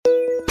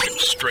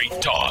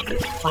Straight talk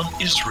from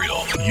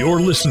Israel. You're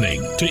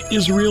listening to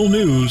Israel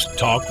News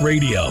Talk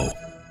Radio.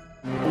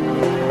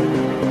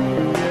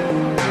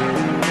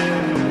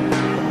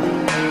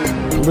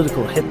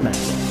 Political hitman.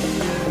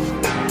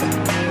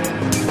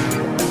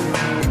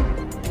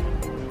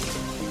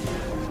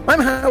 I'm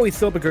Howie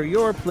Silberger,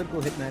 your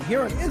political hitman,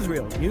 here on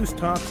Israel News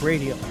Talk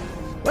Radio.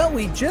 Well,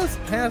 we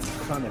just passed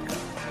Hanukkah.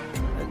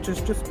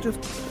 Just a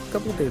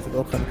couple of days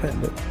ago, Hanukkah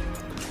ended.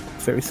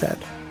 It's very sad.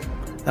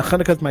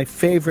 Hanukkah is my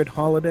favorite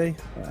holiday.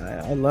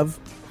 I love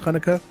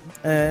Hanukkah.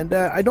 And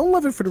I don't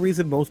love it for the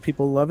reason most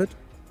people love it.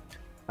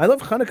 I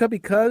love Hanukkah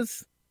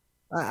because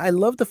I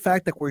love the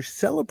fact that we're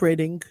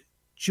celebrating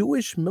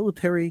Jewish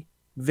military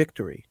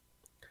victory.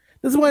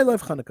 This is why I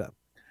love Hanukkah.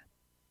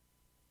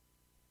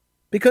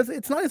 Because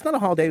it's not a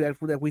holiday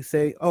that we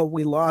say, oh,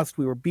 we lost,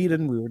 we were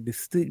beaten, we were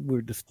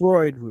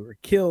destroyed, we were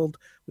killed.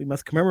 We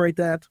must commemorate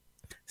that.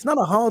 It's not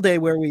a holiday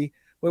where we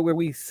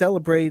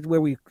celebrate,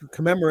 where we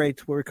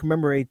commemorate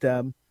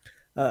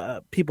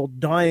people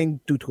dying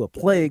due to a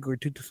plague or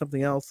due to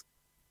something else.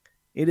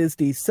 It is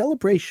the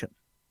celebration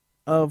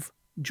of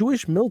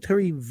Jewish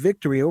military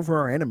victory over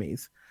our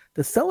enemies,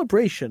 the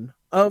celebration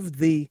of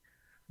the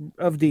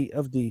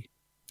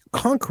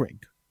conquering,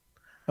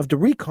 of the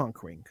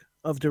reconquering,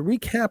 of the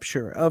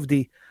recapture, of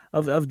the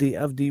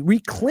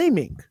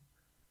reclaiming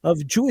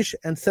of Jewish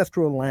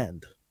ancestral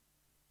land.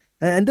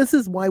 And this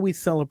is why we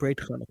celebrate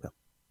Hanukkah.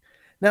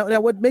 Now,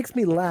 what makes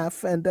me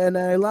laugh, and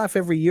I laugh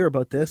every year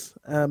about this.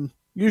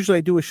 Usually,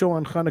 I do a show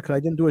on Hanukkah. I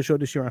didn't do a show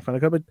this year on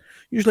Hanukkah, but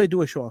usually I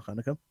do a show on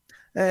Hanukkah.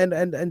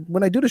 And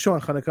when I do the show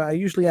on Hanukkah, I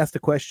usually ask the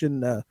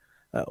question,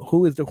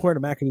 who are the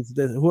Maccabees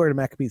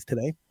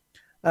today?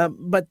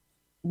 But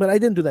I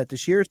didn't do that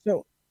this year.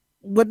 So,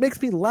 what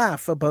makes me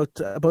laugh about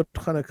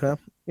Hanukkah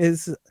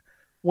is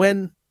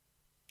when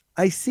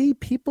I see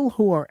people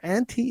who are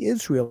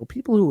anti-Israel,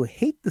 people who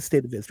hate the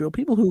state of Israel,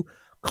 people who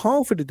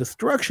call for the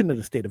destruction of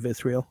the state of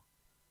Israel,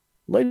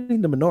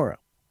 lighting the menorah.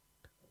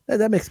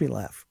 That makes me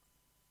laugh.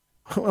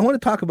 I want to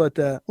talk about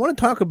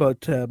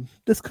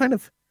this kind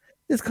of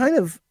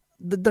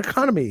the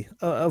dichotomy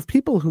of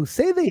people who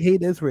say they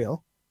hate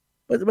Israel,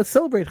 but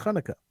celebrate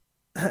Hanukkah,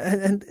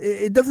 and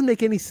it doesn't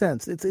make any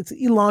sense. It's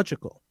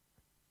illogical.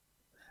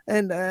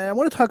 And I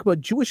want to talk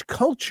about Jewish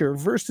culture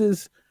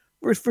versus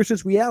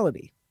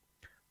reality.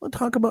 I want to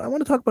talk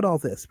about all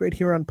this right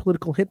here on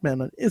Political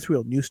Hitman on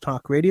Israel News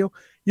Talk Radio.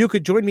 You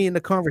could join me in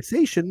the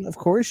conversation, of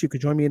course. You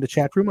could join me in the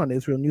chat room on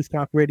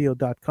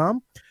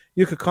IsraelNewsTalkRadio.com.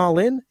 You could call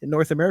in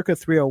North America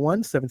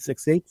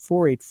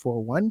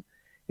 301-768-4841.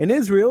 In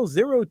Israel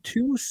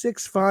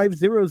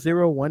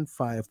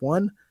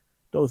 0265000151.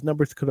 Those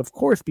numbers could, of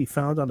course, be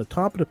found on the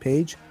top of the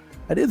page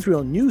at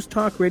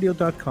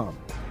IsraelNewsTalkRadio.com.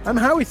 I'm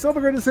Howie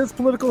Silberger. This is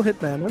Political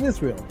Hitman on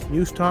Israel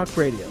News Talk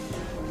Radio.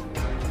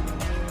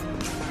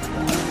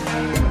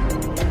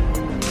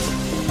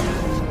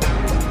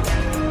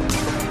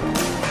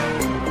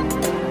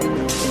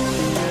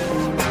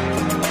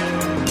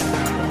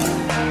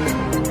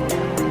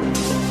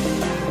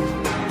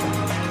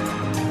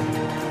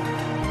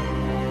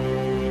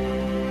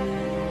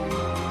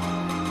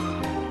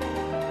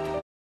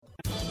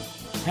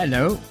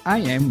 Hello, I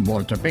am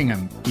Walter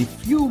Bingham.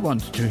 If you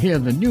want to hear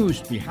the news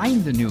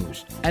behind the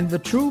news and the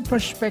true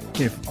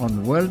perspective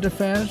on world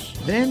affairs,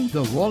 then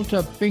the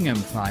Walter Bingham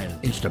File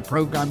is the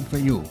program for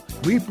you.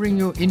 We bring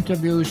you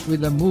interviews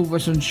with the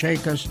movers and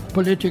shakers,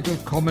 political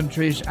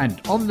commentaries, and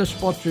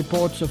on-the-spot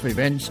reports of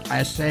events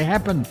as they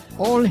happen.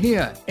 All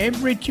here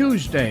every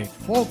Tuesday,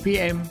 4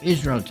 p.m.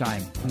 Israel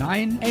time,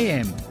 9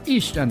 a.m.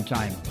 Eastern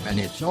time. And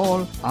it's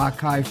all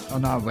archived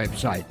on our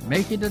website.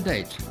 Make it a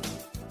date.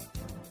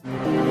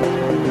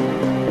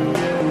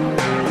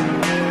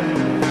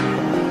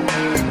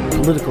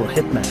 Political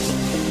hitman.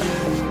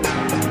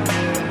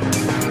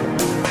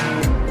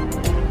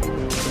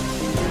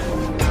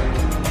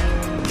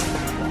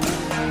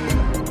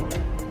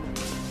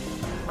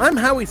 I'm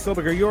Howie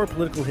Silberger, your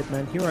political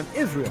hitman here on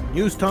Israel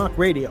News Talk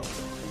Radio.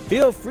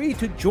 Feel free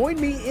to join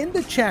me in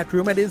the chat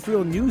room at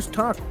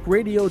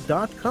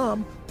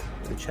IsraelNewsTalkRadio.com.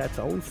 The chat's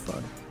always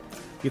fun.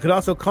 You could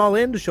also call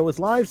in. The show is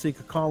live, so you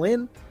could call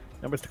in.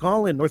 Numbers to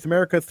call in North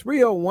America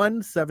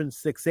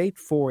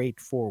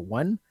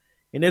 301-768-4841.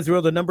 In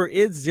Israel, the number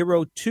is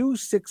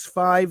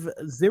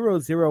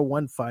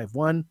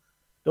 0265000151.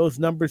 Those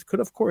numbers could,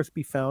 of course,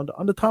 be found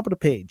on the top of the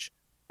page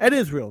at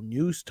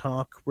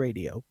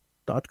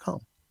IsraelNewsTalkRadio.com.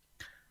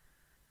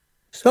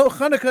 So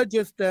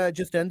Hanukkah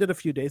just ended a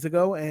few days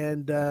ago,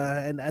 and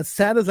as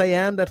sad as I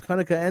am that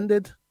Hanukkah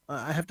ended,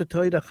 I have to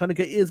tell you that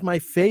Hanukkah is my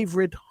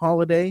favorite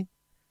holiday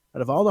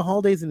out of all the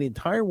holidays in the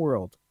entire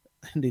world.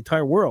 In the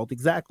entire world,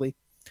 exactly.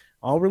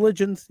 All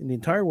religions in the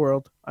entire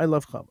world. I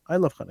love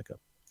Hanukkah.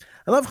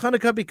 I love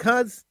Hanukkah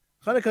because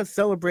Hanukkah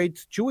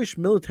celebrates Jewish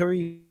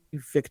military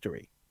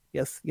victory.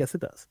 Yes, it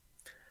does.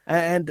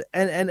 And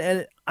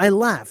I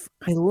laugh.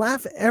 I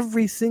laugh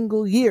every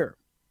single year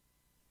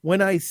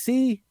when I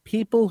see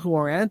people who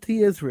are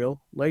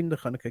anti-Israel lighting the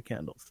Hanukkah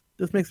candles.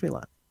 This makes me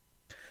laugh.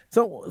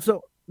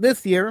 So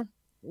this year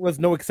was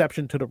no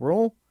exception to the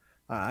rule.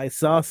 I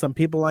saw some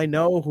people I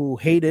know who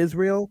hate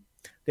Israel.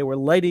 They were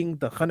lighting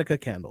the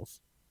Hanukkah candles.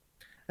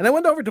 And I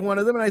went over to one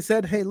of them and I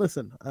said, hey,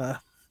 listen,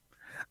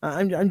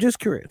 I'm just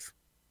curious.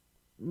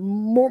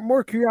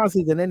 More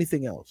curiosity than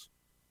anything else.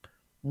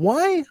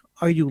 Why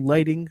are you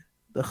lighting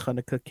the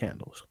Hanukkah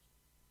candles?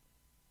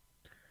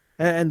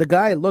 And the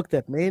guy looked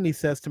at me and he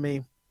says to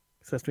me,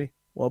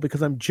 well,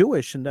 because I'm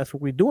Jewish and that's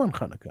what we do on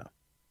Hanukkah.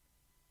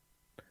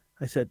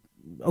 I said,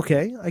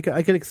 okay, I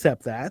could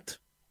accept that.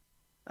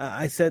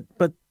 I said,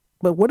 but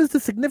what is the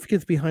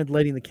significance behind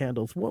lighting the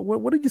candles?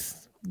 What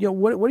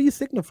are you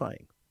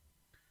signifying?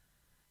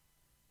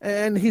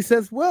 And he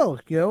says, well,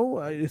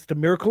 it's the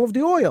miracle of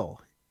the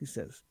oil. He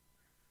says,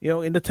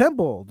 in the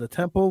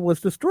temple was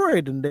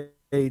destroyed and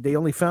they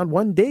only found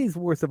 1 day's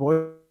worth of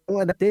oil,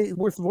 and that day's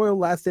worth of oil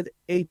lasted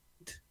 8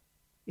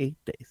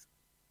 days.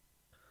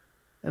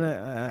 And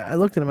I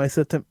looked at him. I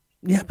said to him,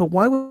 yeah, but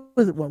why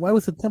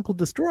was the temple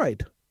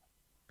destroyed?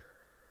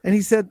 And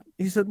he said,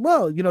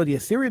 well, the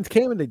Assyrians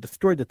came and they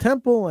destroyed the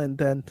temple,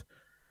 and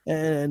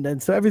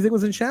so everything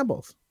was in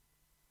shambles.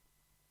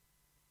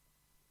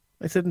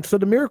 I said, and so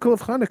the miracle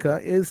of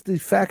Hanukkah is the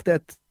fact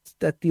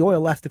that the oil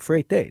lasted for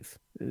 8 days.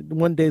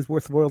 1 day's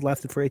worth of oil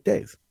lasted for 8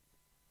 days.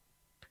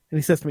 And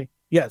he says to me,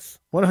 yes,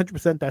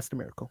 100% that's the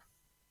miracle.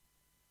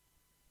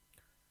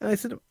 And I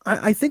said,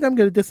 I think I'm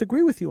going to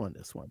disagree with you on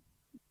this one.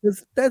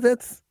 Because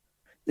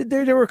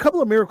there were a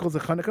couple of miracles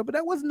of Hanukkah, but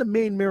that wasn't the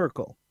main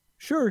miracle.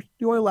 Sure,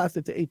 the oil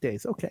lasted to 8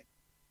 days. Okay.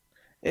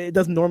 It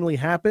doesn't normally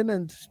happen,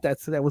 and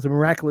that was a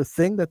miraculous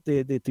thing that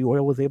the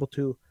oil was able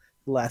to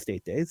last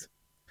 8 days.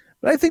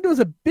 But I think there was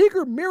a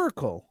bigger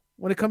miracle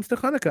when it comes to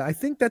Hanukkah. I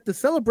think that the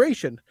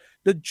celebration,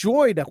 the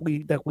joy that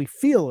we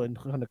feel in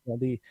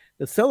Hanukkah,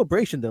 the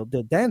celebration,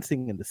 the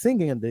dancing and the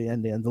singing and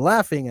the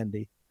laughing and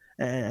the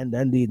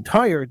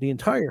entire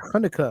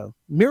Hanukkah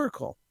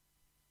miracle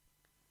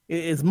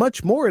is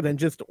much more than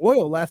just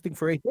oil lasting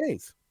for 8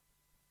 days.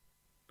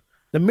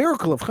 The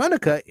miracle of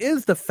Hanukkah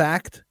is the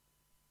fact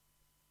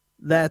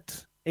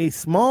that a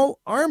small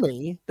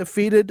army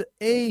defeated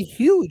a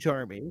huge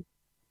army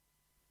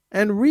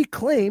and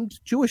reclaimed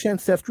Jewish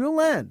ancestral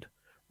land,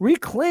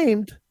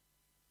 reclaimed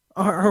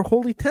our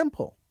holy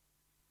temple.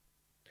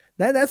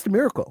 That's the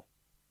miracle.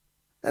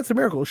 That's the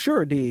miracle.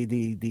 Sure,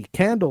 the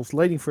candles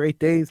lighting for 8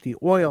 days, the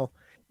oil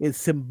is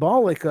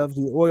symbolic of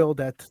the oil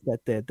that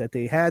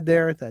they had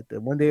there, that the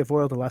 1 day of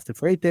oil that lasted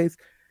for 8 days.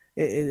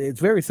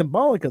 It's very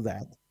symbolic of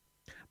that.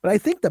 But I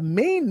think the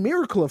main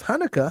miracle of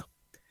Hanukkah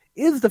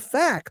is the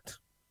fact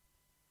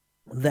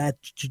that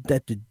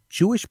the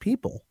Jewish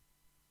people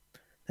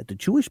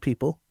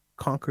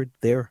conquered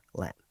their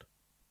land.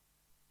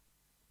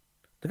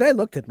 The guy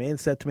looked at me and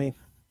said to me,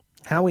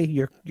 Howie,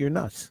 you're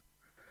nuts.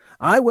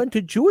 I went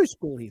to Jewish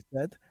school, he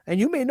said, and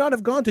you may not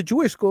have gone to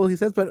Jewish school, he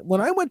says, but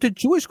when I went to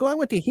Jewish school, I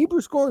went to Hebrew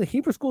school, and the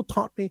Hebrew school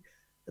taught me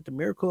that the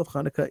miracle of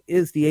Hanukkah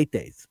is the 8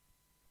 days,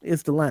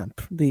 is the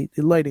lamp, the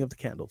lighting of the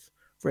candles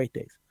for 8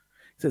 days.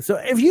 He says, so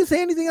if you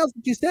say anything else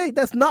that you say,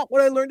 that's not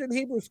what I learned in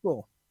Hebrew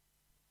school.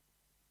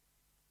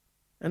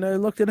 And I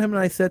looked at him and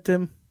I said to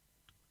him,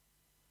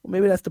 well,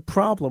 maybe that's the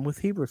problem with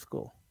Hebrew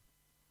school.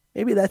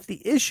 Maybe that's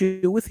the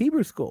issue with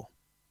Hebrew school.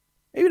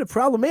 Maybe the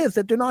problem is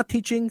that they're not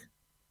teaching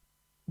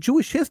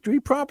Jewish history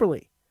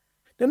properly.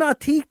 They're not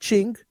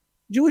teaching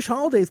Jewish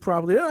holidays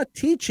properly. They're not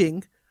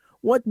teaching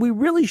what we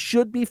really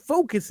should be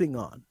focusing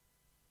on.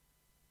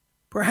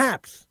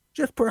 Perhaps,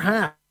 just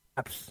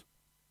perhaps,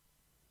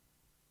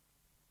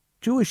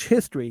 Jewish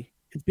history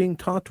is being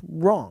taught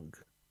wrong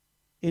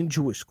in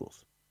Jewish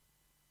schools.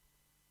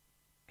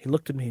 He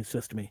looked at me and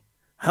says to me,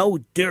 how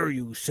dare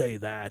you say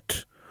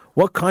that?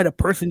 What kind of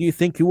person do you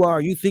think you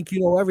are? You think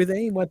you know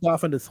everything? He went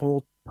off on this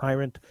whole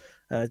tyrant,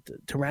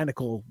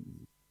 tyrannical,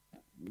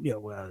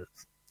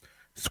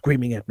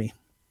 screaming at me.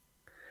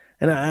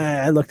 And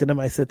I looked at him.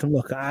 I said to him,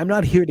 look, I'm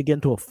not here to get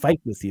into a fight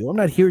with you. I'm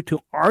not here to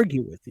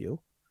argue with you.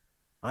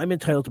 I'm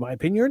entitled to my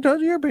opinion. You're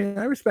entitled to your opinion.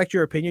 I respect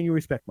your opinion. You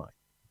respect mine.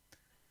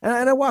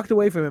 And I walked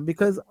away from him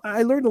because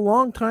I learned a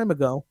long time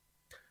ago,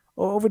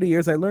 over the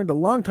years,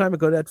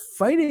 that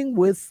fighting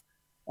with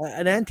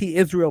an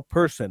anti-Israel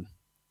person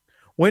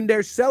when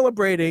they're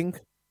celebrating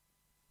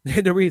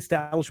the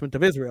reestablishment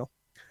of Israel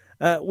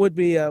would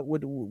be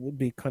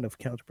kind of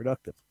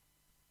counterproductive.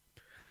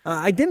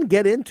 I didn't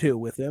get into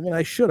with him, and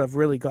I should have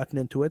really gotten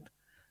into it,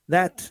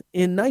 that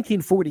in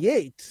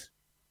 1948,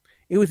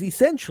 it was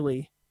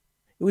essentially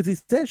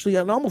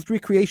an almost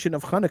recreation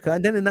of Hanukkah,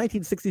 and then in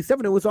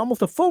 1967, it was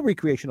almost a full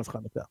recreation of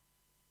Hanukkah.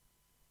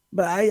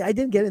 But I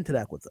didn't get into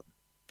that with him.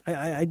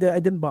 I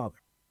didn't bother,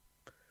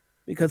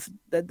 because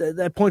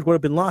that point would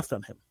have been lost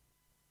on him.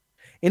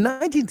 In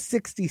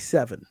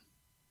 1967,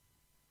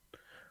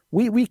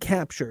 we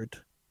recaptured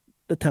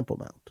the Temple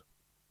Mount.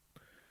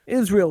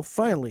 Israel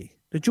finally,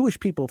 the Jewish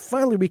people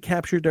finally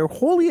recaptured their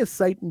holiest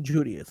site in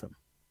Judaism.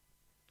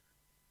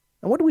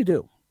 And what do we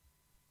do?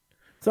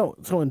 So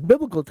in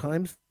biblical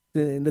times,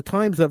 in the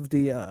times of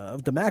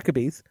the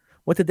Maccabees,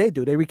 what did they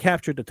do? They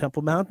recaptured the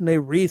Temple Mount and they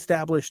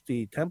reestablished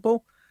the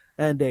temple,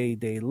 and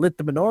they lit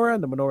the menorah,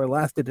 and the menorah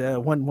lasted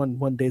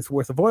one day's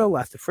worth of oil,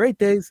 lasted for 8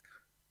 days.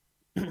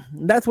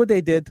 That's what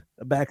they did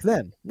back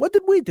then. What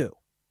did we do?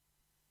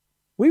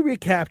 We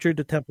recaptured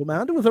the Temple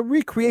Mount. It was a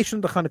recreation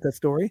of the Hanukkah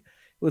story.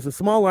 It was a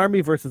small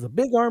army versus a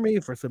big army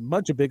versus a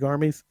bunch of big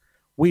armies.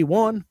 We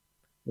won.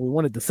 We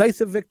won a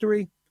decisive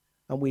victory,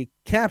 and we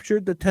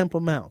captured the Temple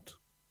Mount.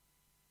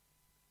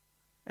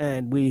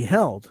 And we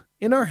held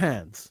in our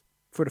hands,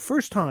 for the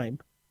first time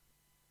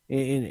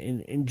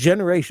in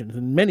generations,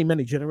 in many,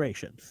 many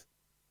generations,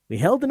 we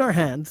held in our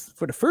hands,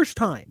 for the first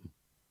time,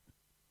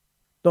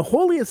 the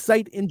holiest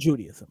site in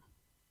Judaism.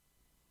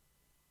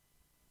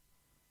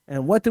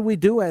 And what did we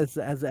do as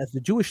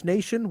the Jewish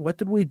nation? What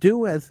did we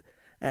do as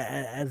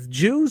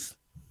Jews?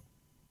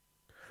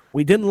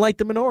 We didn't light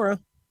the menorah.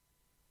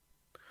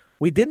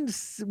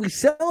 We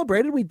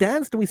celebrated, we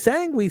danced, we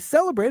sang, we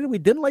celebrated. We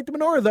didn't light the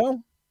menorah, though.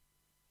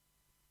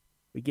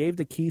 We gave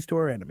the keys to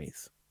our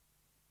enemies.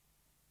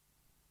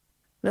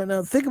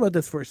 Now think about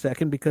this for a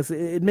second, because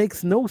it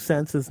makes no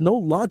sense. There's no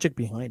logic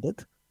behind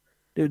it.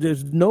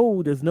 There's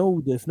no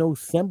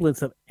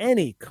semblance of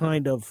any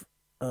kind of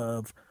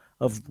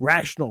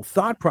rational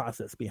thought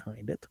process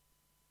behind it.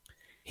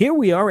 Here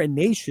we are, a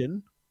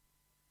nation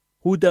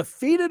who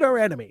defeated our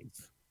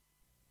enemies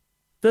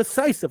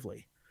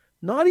decisively.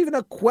 Not even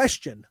a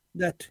question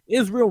that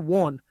Israel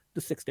won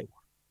the Six-Day War.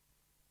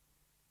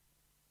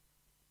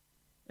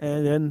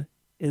 And then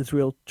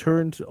Israel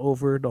turns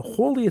over the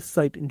holiest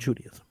site in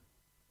Judaism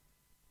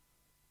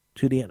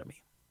to the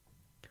enemy.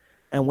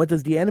 And what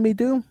does the enemy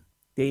do?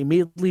 They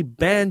immediately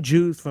ban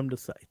Jews from the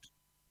site.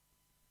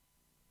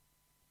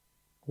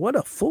 What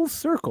a full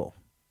circle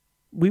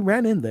we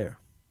ran in there.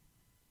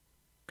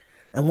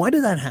 And why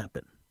did that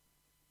happen?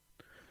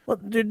 Well,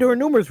 there are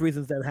numerous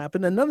reasons that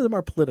happened, and none of them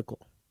are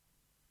political.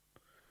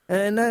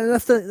 And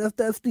that's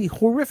the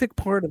horrific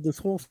part of this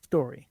whole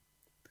story,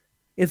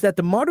 is that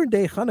the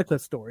modern-day Hanukkah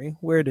story,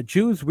 where the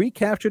Jews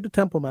recaptured the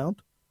Temple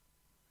Mount,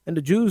 and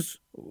the Jews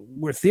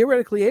were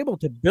theoretically able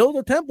to build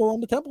a temple on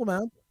the Temple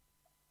Mount,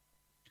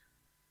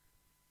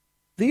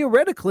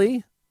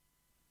 theoretically,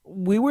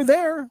 we were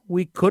there.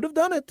 We could have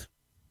done it.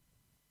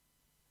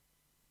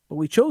 But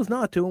we chose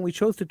not to, and we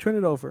chose to turn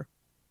it over.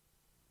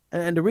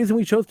 And the reason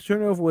we chose to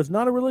turn it over was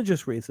not a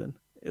religious reason.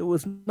 It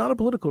was not a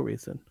political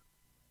reason.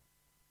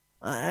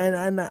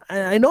 And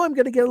I know I'm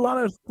going to get a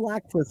lot of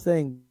flack for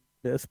saying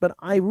this, but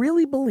I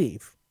really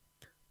believe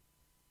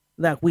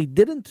that we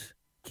didn't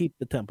keep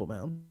the Temple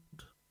Mount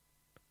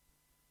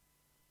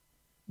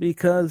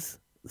because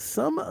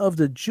some of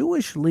the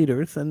Jewish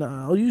leaders, and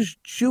I'll use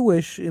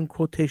Jewish in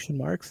quotation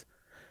marks,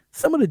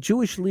 some of the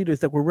Jewish leaders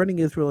that were running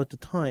Israel at the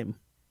time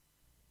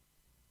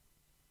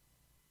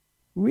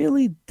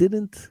really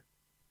didn't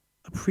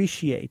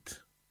appreciate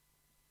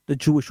the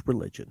Jewish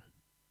religion.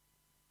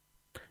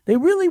 They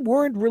really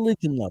weren't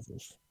religion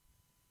lovers.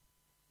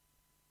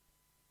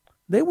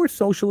 They were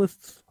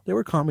socialists. They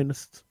were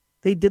communists.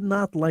 They did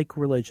not like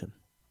religion.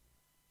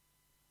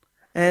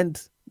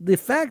 And the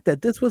fact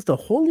that this was the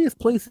holiest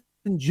place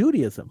in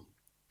Judaism,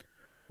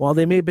 while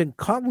they may have been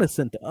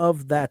cognizant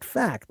of that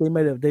fact, they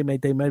might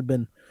have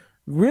been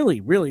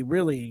really, really,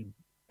 really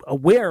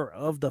aware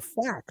of the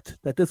fact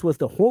that this was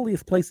the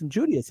holiest place in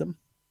Judaism,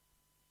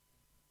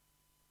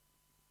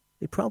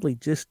 they probably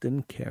just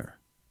didn't care.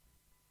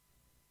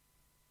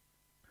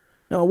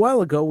 Now, a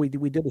while ago, we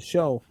did a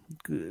show.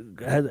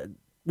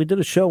 We did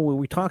a show where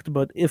we talked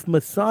about if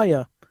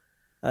Messiah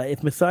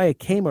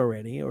came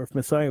already, or if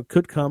Messiah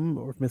could come,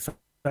 or if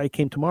Messiah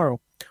came tomorrow,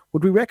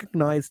 would we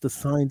recognize the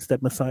signs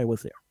that Messiah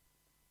was there?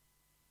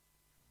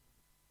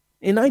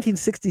 In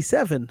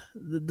 1967,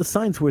 the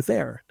signs were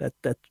there that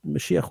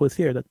Mashiach was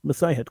here, that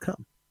Messiah had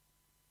come.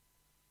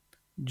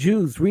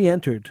 Jews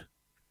re-entered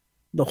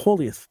the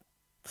holiest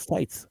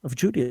sites of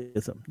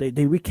Judaism.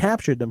 They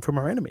recaptured them from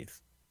our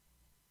enemies.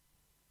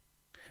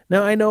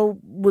 Now, I know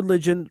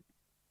religion,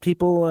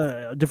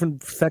 people,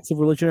 different sects of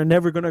religion are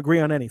never going to agree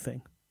on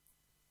anything.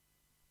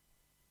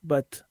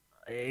 But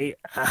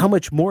how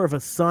much more of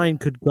a sign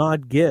could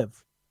God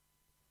give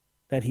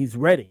that he's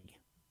ready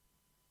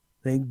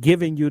than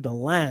giving you the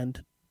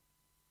land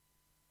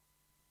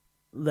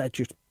that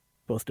you're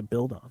supposed to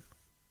build on?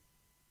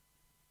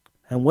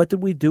 And what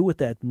did we do with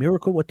that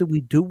miracle? What did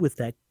we do with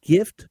that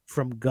gift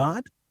from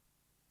God?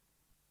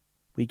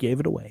 We gave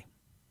it away.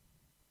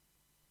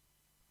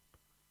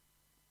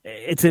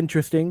 It's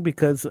interesting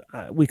because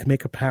we can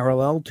make a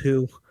parallel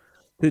to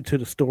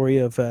the story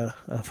of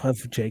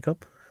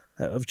Jacob,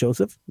 of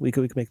Joseph. We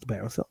could make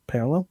the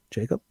parallel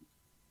Jacob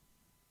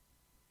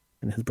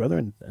and his brother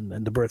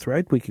and the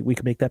birthright. We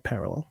could make that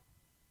parallel.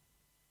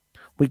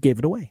 We gave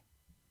it away.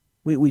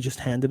 We just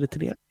handed it to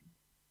the enemy.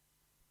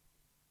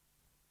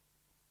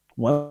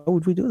 Why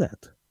would we do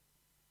that?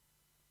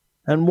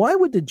 And why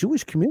would the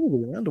Jewish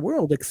community around the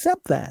world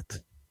accept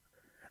that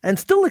and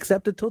still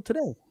accept it till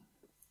today?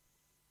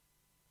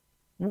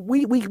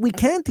 We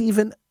can't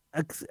even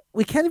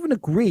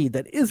agree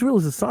that Israel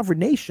is a sovereign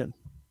nation.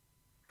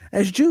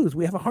 As Jews,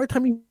 we have a hard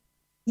time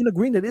even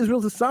agreeing that Israel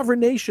is a sovereign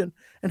nation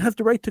and has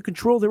the right to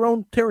control their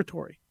own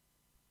territory.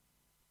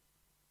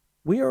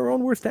 We are our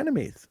own worst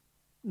enemies.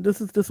 This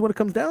is what it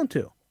comes down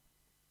to.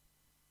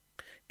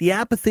 the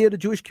apathy of the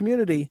Jewish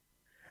community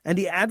and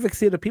the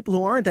advocacy of the people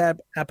who aren't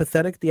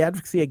apathetic, the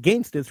advocacy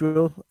against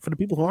Israel for the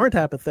people who aren't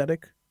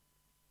apathetic,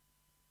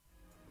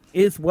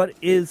 is what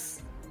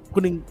is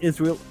putting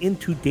Israel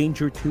into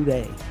danger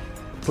today.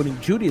 Putting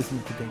Judaism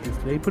into danger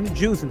today, putting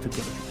Jews into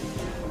danger today.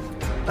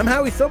 I'm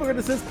Howie Silverberg.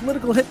 This is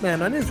Political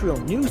Hitman on Israel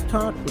News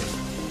Talk Radio.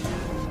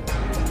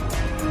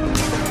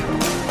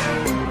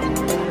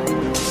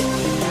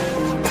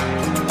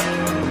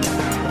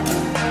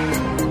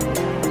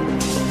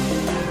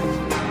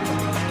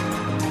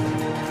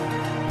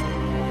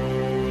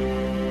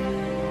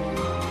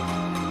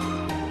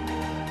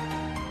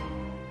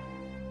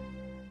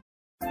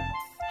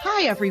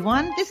 Hi,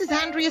 everyone. This is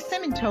Andrea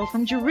Simento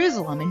from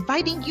Jerusalem,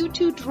 inviting you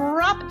to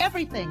drop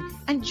everything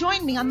and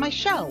join me on my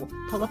show,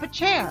 Pull Up a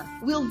Chair.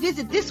 We'll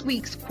visit this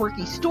week's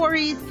quirky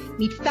stories,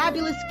 meet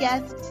fabulous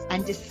guests,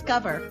 and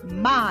discover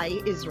my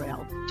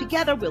Israel.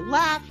 Together, we'll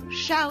laugh,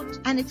 shout,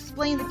 and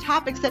explain the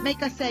topics that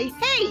make us say,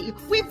 hey,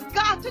 we've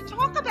got to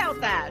talk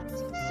about that.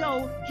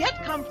 So get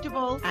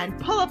comfortable and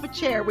pull up a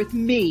chair with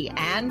me,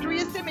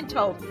 Andrea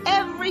Simento,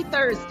 every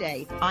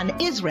Thursday on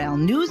Israel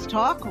News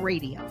Talk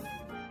Radio.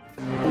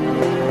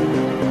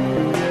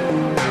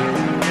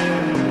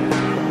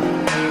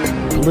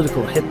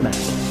 Political Hitman.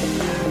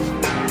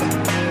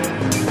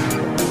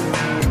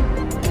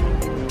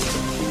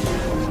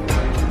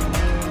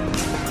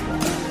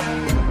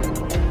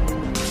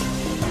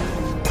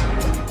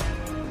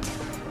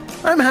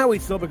 I'm Howie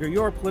Silberger,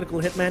 your political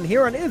hitman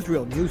here on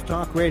Israel News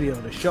Talk Radio.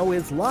 The show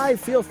is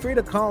live. Feel free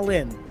to call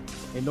in.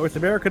 In North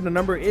America, the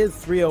number is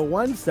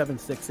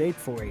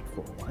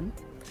 301-768-4841.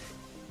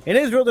 In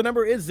Israel, the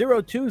number is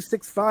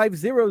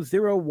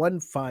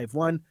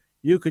 02-650-0151.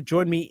 You could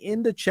join me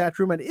in the chat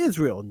room at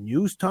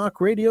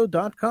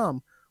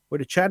israelnewstalkradio.com, where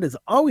the chat is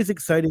always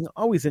exciting,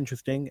 always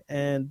interesting,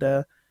 and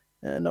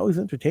always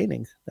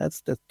entertaining.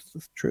 That's the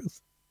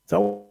truth. It's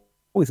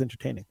always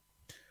entertaining.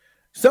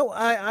 So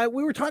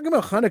we were talking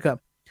about Hanukkah,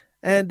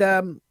 and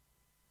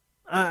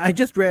I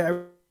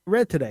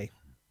read today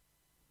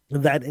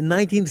that in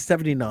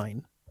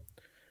 1979,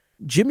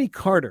 Jimmy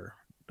Carter,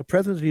 the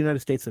president of the United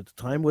States at the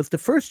time, was the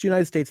first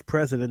United States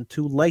president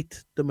to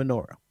light the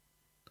menorah.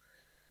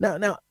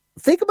 Now,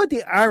 think about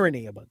the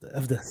irony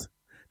of this.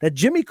 That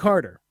Jimmy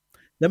Carter,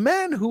 the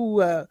man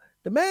who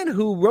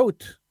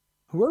wrote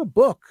a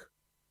book,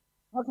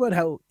 talk about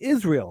how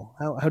Israel,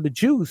 how the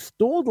Jews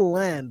stole the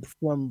land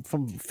from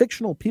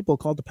fictional people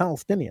called the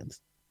Palestinians,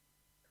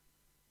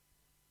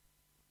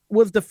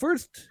 was the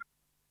first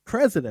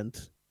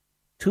president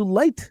to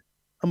light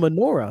a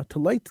menorah, to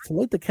light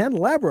the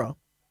candelabra,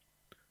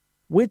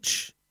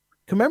 which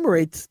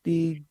commemorates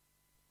the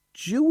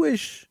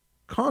Jewish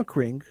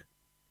conquering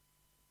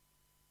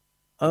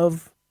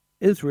of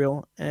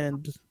Israel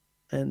and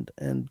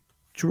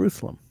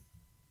Jerusalem.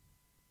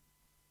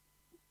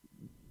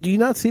 Do you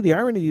not see the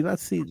irony? Do you not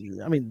see?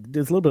 I mean,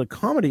 there's a little bit of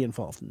comedy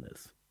involved in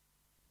this.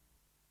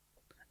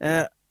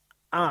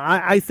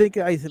 I think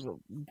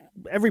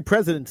every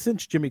president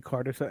since Jimmy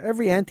Carter, so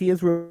every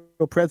anti-Israel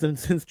president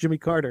since Jimmy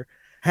Carter,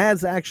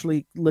 has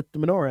actually lit the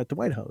menorah at the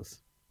White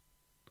House,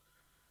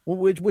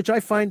 which I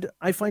find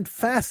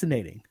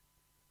fascinating.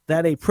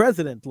 That a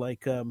president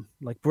like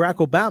Barack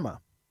Obama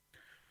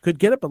could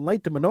get up and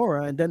light the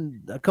menorah, and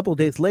then a couple of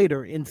days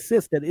later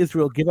insist that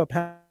Israel give up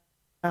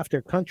half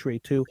their country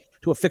to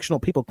a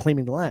fictional people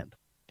claiming the land.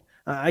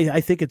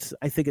 I think it's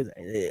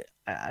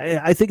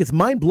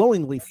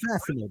mind-blowingly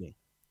fascinating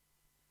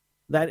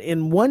that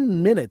in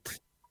 1 minute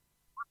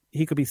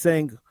he could be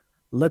saying,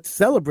 "Let's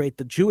celebrate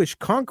the Jewish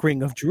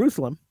conquering of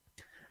Jerusalem,"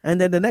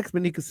 and then the next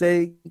minute he could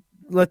say,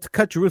 "Let's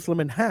cut Jerusalem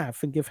in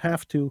half and give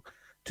half to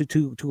a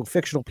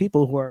fictional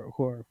people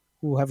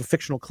who have a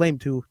fictional claim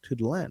to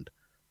the land."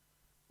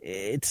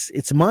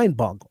 It's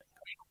mind-boggling.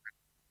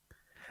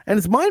 And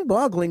it's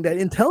mind-boggling that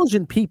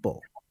intelligent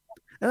people,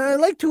 and I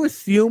like to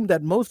assume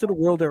that most of the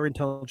world are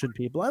intelligent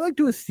people. I like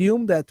to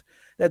assume that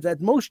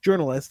most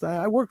journalists,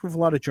 I work with a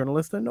lot of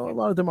journalists, I know a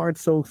lot of them aren't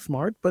so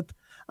smart, but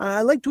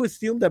I like to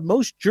assume that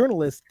most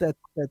journalists that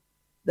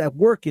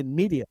work in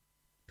media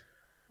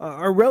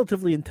are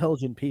relatively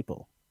intelligent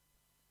people.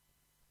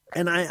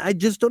 And I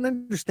just don't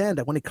understand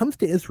that when it comes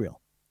to Israel,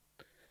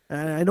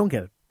 and I don't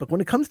get it, but when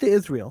it comes to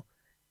Israel,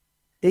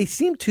 they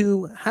seem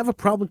to have a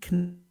problem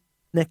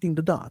connecting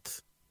the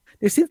dots.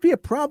 There seems to be a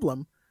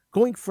problem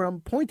going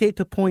from point A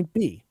to point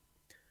B.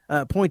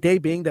 Point A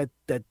being that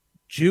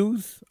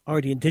Jews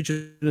are the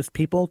indigenous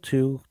people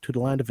to the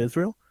land of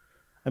Israel.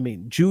 I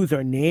mean, Jews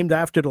are named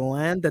after the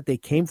land that they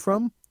came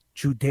from,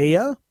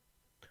 Judea.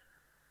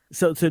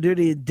 So they're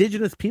the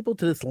indigenous people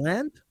to this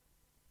land.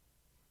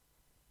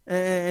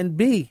 And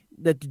B,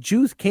 that the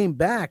Jews came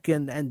back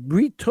and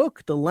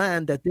retook the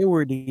land that they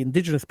were the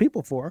indigenous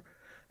people for.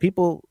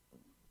 People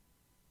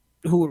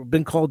who have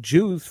been called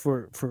Jews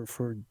for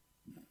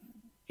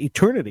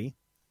eternity,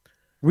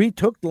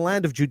 retook the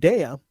land of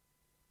Judea,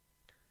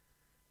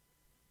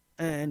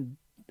 and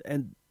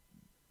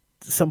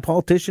some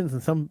politicians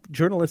and some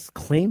journalists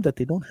claim that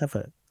they don't have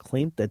a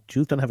claim, that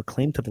Jews don't have a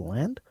claim to the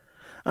land.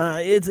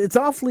 It's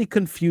awfully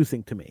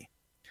confusing to me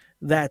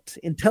that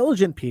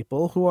intelligent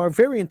people who are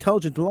very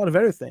intelligent in a lot of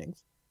other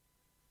things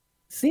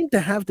seem to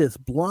have this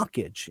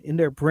blockage in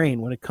their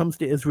brain when it comes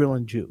to Israel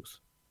and Jews.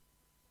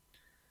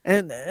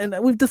 And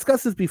we've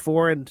discussed this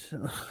before, and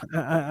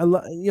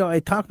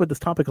I talk about this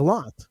topic a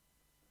lot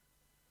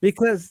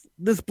because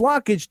this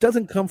blockage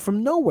doesn't come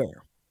from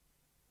nowhere.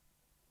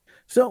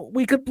 So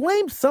we could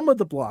blame some of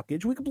the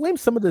blockage. We could blame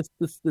some of this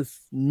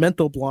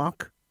mental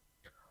block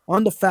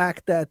on the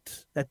fact that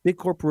big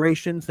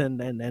corporations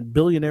and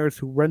billionaires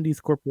who run these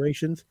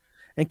corporations,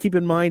 and keep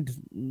in mind,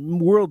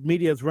 world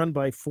media is run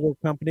by 4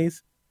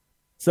 companies.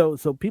 So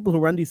people who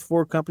run these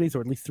 4 companies,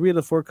 or at least 3 of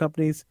the 4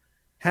 companies,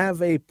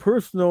 have a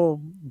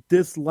personal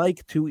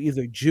dislike to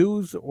either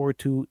Jews or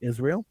to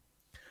Israel.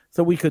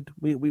 So we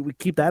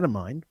keep that in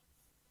mind,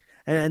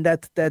 and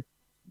that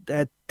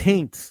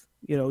taints.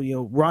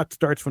 Rot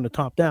starts from the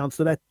top down,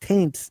 so that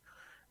taints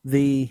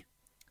the.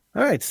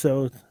 All right,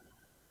 so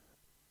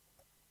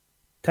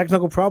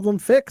technical problem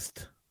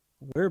fixed.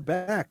 We're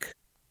back.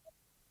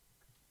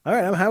 All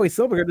right, I'm Howie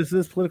Silberger. This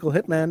is Political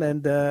Hitman,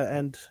 and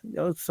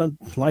some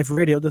live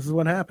radio. This is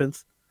what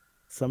happens.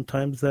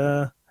 Sometimes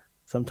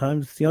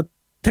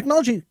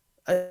technology.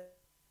 An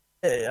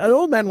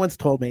old man once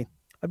told me.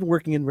 I've been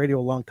working in radio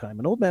a long time.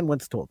 An old man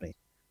once told me.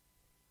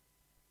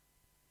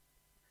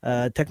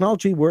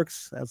 Technology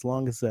works as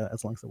long as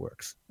it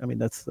works. I mean,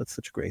 that's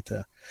such a great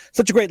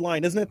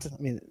line, isn't it? I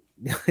mean,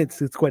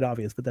 it's quite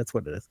obvious, but that's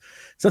what it is.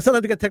 So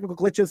sometimes you get technical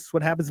glitches.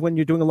 What happens when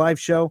you're doing a live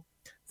show?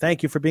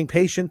 Thank you for being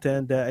patient,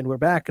 and we're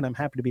back, and I'm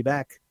happy to be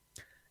back.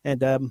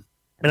 And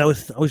I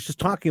was just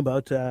talking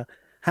about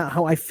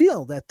how I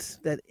feel that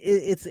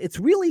it's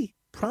really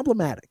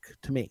problematic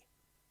to me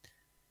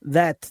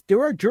that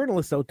there are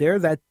journalists out there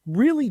that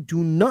really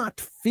do not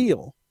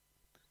feel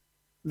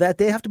that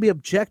they have to be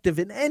objective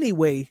in any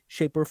way,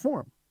 shape, or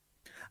form.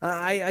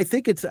 I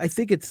think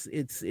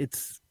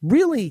it's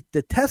really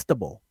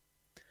detestable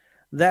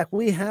that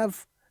we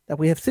have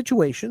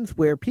situations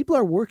where people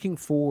are working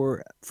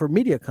for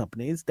media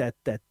companies that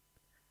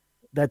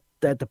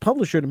the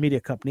publisher of the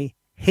media company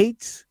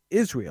hates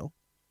Israel,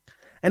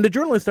 and the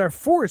journalists are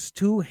forced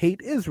to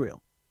hate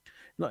Israel.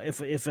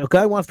 If a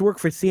guy wants to work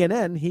for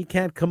CNN, he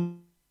can't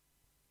come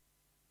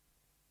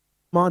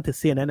on to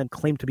CNN and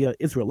claim to be an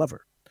Israel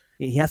lover.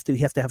 He has to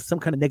have some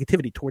kind of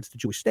negativity towards the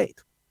Jewish state.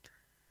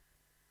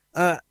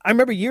 I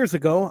remember years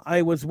ago,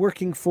 I was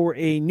working for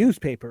a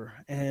newspaper,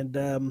 and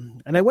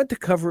I went to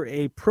cover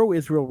a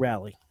pro-Israel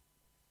rally.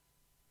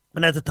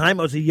 And at the time,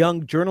 I was a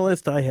young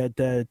journalist. I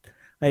had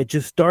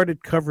just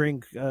started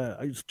covering.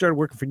 I started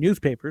working for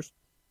newspapers,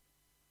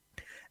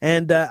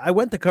 and I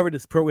went to cover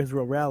this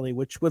pro-Israel rally,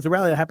 which was a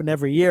rally that happened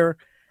every year.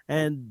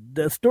 And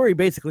the story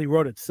basically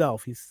wrote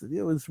itself. It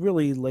was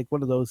really like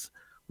one of those.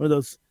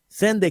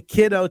 Send a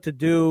kid out to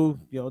do,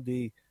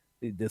 the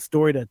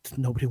story that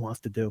nobody wants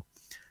to do.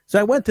 So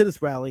I went to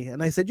this rally,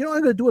 and I said, I'm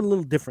going to do it a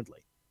little differently.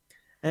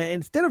 And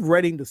instead of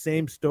writing the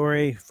same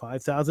story,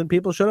 5,000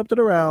 people showed up to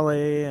the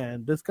rally,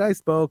 and this guy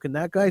spoke, and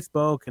that guy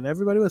spoke, and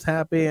everybody was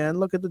happy, and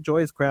look at the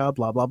joyous crowd,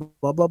 blah, blah,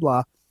 blah, blah,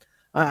 blah.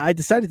 I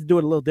decided to do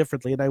it a little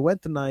differently, and I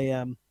went and I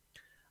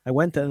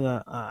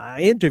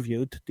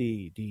interviewed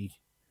the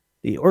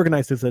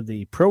organizers of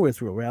the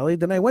pro-Israel rally.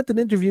 Then I went and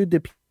interviewed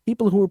the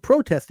people who were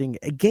protesting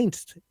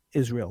against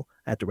Israel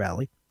at the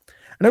rally.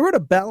 And I wrote a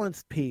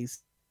balanced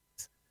piece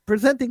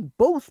presenting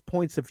both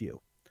points of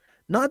view.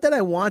 Not that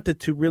I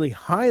wanted to really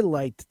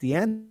highlight the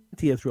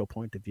anti-Israel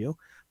point of view.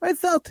 I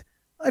felt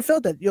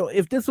that,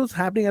 if this was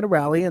happening at a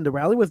rally and the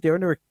rally was there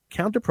and there were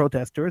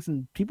counter-protesters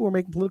and people were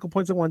making political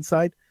points on one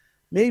side,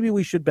 maybe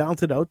we should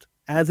balance it out,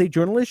 as a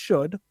journalist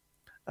should,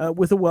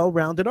 with a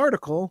well-rounded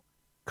article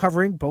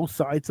covering both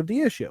sides of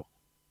the issue.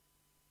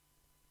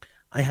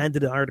 I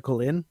handed the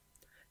article in.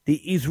 The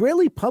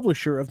Israeli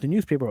publisher of the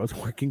newspaper I was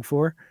working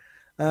for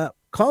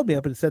called me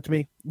up and said to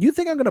me, "You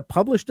think I'm going to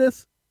publish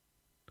this?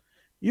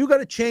 You got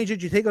to change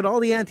it. You take out all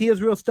the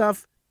anti-Israel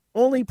stuff,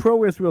 only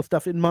pro-Israel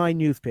stuff in my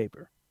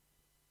newspaper."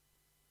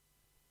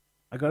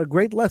 I got a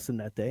great lesson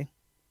that day.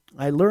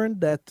 I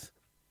learned that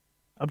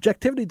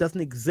objectivity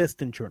doesn't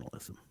exist in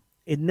journalism.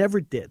 It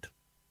never did.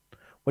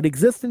 What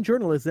exists in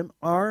journalism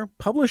are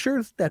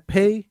publishers that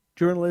pay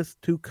journalists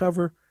to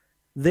cover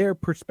their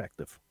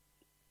perspective.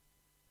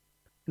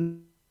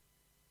 And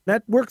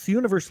that works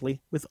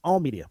universally with all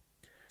media.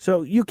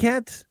 So you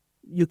can't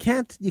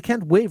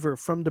waver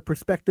from the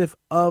perspective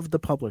of the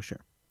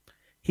publisher.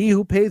 He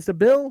who pays the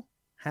bill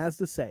has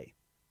the say.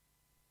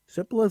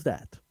 Simple as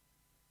that.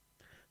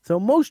 So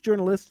most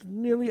journalists,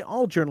 nearly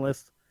all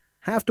journalists,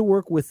 have to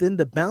work within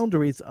the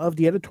boundaries of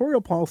the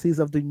editorial policies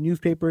of the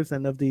newspapers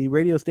and of the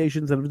radio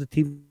stations and of the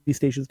TV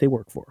stations they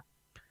work for.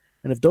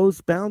 And if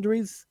those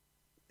boundaries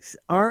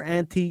are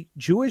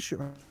anti-Jewish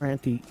or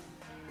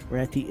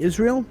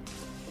anti-Israel,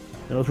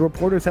 those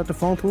reporters have to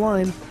fall into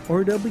line,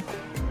 or they'll be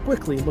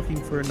quickly looking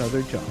for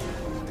another job.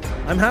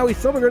 I'm Howie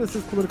Silberger. This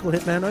is Political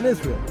Hitman on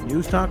Israel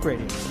News Talk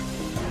Radio.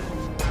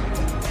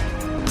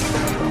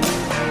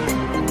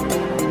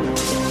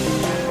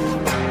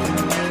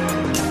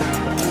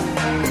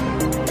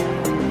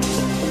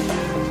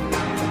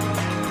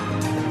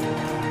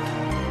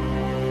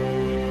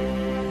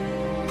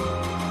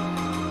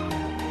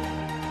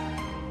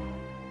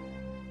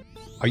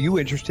 Are you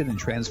interested in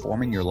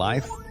transforming your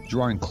life,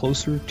 drawing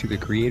closer to the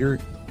Creator,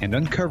 and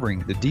uncovering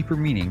the deeper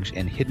meanings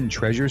and hidden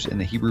treasures in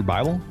the Hebrew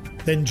Bible?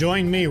 Then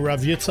join me,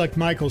 Rav Yitzhak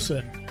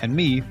Michelson, And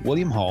me,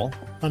 William Hall,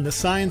 on the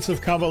Science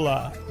of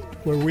Kabbalah,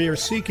 where we are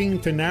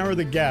seeking to narrow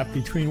the gap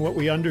between what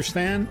we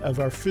understand of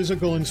our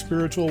physical and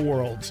spiritual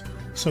worlds.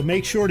 So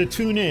make sure to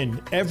tune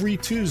in every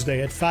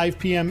Tuesday at 5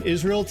 p.m.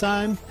 Israel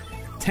time,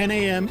 10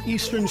 a.m.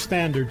 Eastern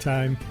Standard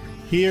Time,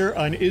 here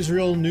on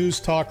Israel News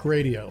Talk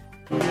Radio.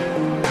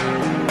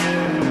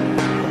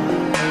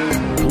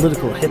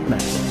 Political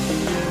hitman.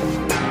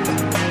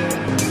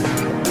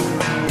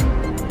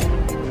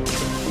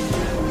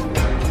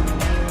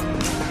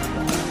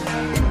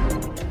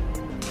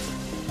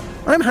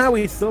 I'm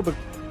Howie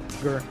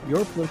Silberger,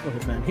 your political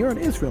hitman, here on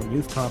Israel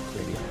News Talk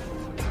Radio.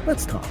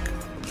 Let's talk.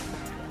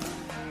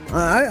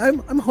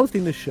 I'm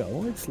hosting this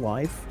show. It's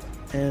live,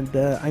 and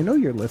I know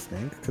you're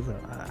listening because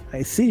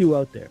I see you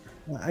out there.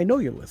 I know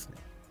you're listening,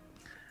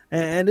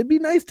 and it'd be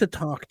nice to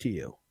talk to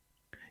you.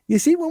 You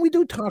see, when we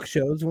do talk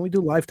shows, when we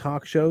do live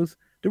talk shows,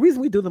 the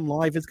reason we do them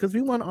live is because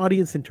we want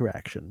audience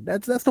interaction.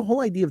 That's the whole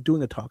idea of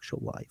doing a talk show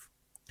live.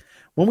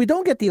 When we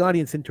don't get the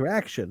audience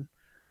interaction,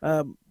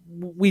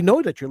 we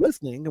know that you're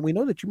listening, and we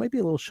know that you might be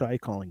a little shy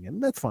calling in.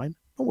 That's fine.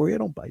 Don't worry, I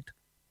don't bite.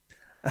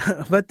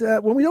 But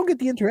when we don't get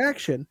the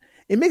interaction,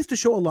 it makes the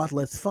show a lot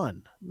less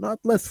fun. Not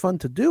less fun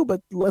to do,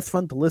 but less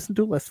fun to listen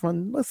to,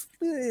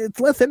 it's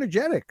less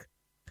energetic.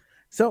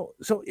 So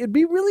it'd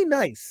be really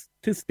nice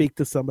to speak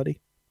to somebody.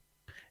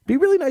 It'd be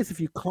really nice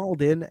if you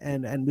called in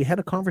and we had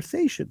a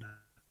conversation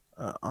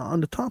on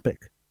the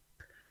topic.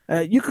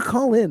 You could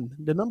call in.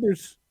 The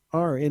numbers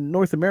are in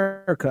North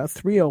America,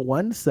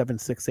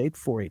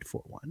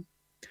 301-768-4841.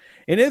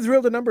 In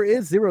Israel, the number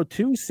is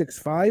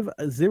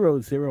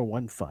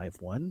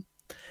 0265-00151.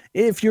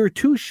 If you're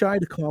too shy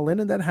to call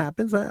in, and that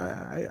happens,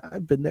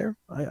 I've been there.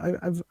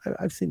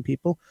 I've seen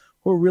people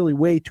who are really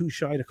way too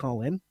shy to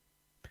call in.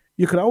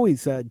 You could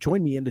always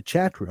join me in the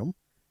chat room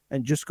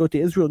and just go to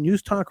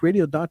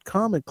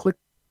IsraelNewsTalkRadio.com and click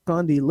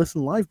on the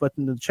Listen Live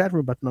button, the chat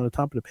room button on the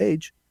top of the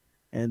page.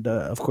 And,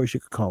 of course,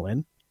 you could call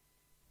in.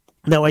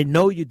 Now, I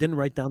know you didn't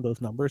write down those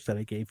numbers that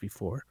I gave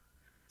before.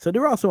 So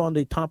they're also on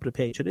the top of the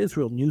page at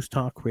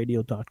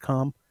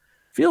IsraelNewsTalkRadio.com.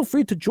 Feel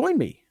free to join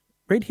me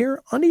right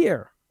here on the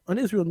air on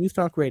Israel News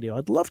Talk Radio.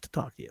 I'd love to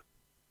talk to you.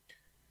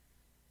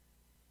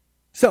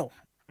 So,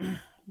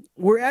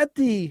 we're at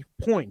the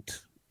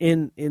point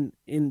in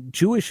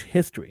Jewish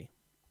history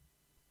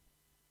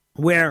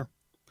where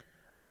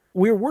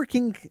we're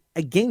working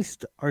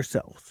against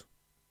ourselves.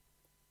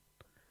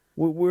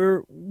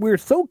 We're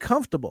so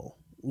comfortable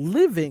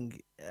living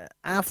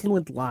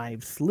affluent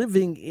lives,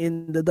 living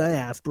in the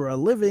diaspora,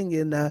 living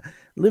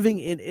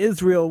in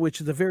Israel, which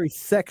is a very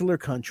secular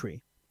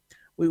country.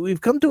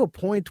 We've come to a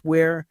point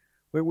where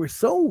we're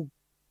so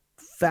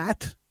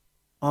fat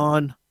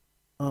on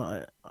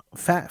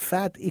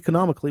fat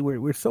economically.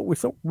 We're so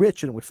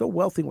rich and we're so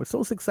wealthy and we're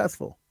so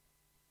successful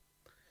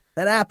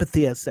that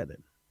apathy has set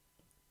in.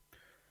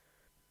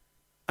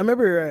 I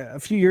remember a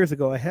few years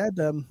ago I had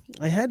a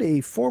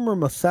former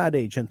Mossad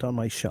agent on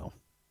my show,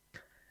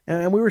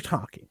 and we were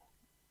talking.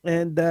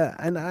 And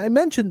I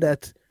mentioned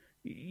that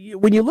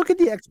when you look at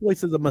the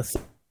exploits of the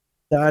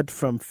Mossad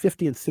from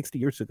 50 and 60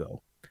 years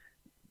ago,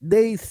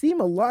 they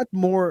seem a lot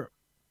more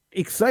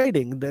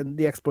exciting than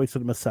the exploits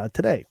of the Mossad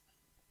today.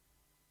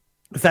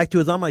 In fact, he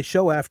was on my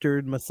show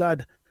after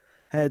Mossad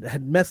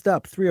had messed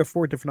up 3 or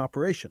 4 different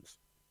operations.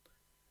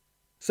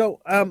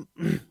 So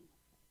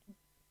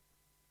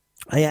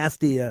I asked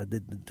the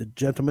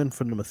gentleman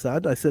from the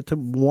Mossad, I said to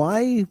him,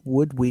 why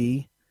would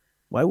we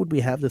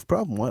have this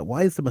problem?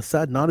 Why is the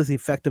Mossad not as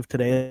effective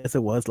today as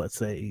it was, let's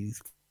say,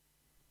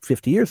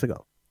 50 years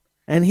ago?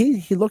 And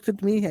he looked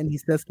at me and he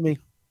says to me,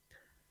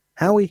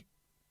 Howie,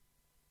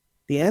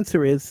 the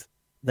answer is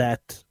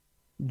that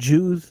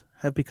Jews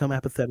have become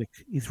apathetic.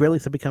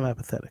 Israelis have become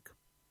apathetic.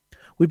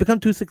 We've become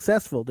too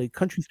successful. The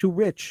country's too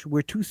rich.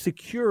 We're too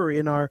secure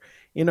in our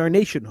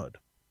nationhood.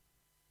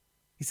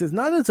 He says,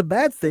 not as a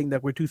bad thing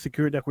that we're too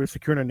secure, that we're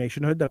secure in our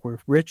nationhood, that we're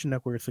rich and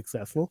that we're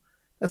successful.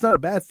 That's not a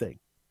bad thing.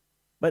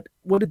 But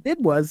what it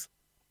did was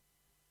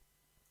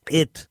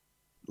it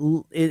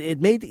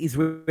made the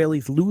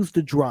Israelis lose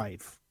the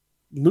drive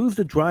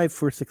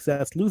for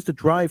success, lose the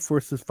drive for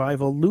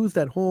survival, lose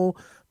that whole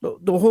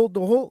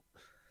the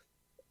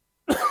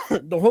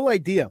whole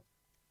idea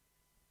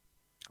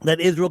that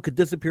Israel could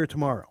disappear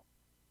tomorrow.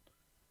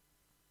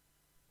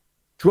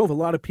 Drove a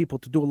lot of people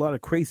to do a lot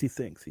of crazy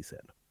things, he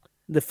said.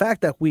 The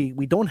fact that we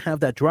don't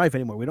have that drive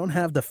anymore, we don't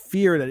have the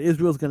fear that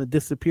Israel's going to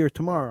disappear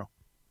tomorrow,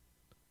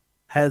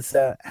 has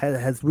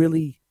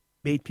really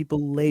made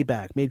people lay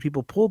back, made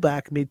people pull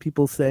back, made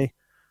people say,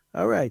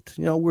 all right,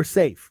 we're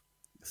safe.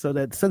 So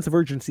that sense of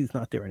urgency is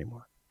not there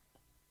anymore.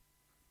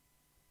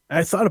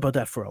 I thought about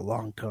that for a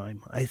long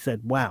time. I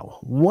said, wow,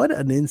 what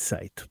an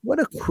insight. What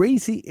a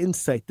crazy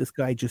insight this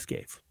guy just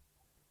gave.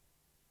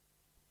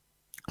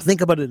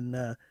 Think about it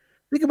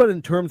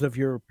in terms of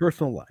your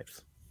personal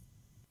lives.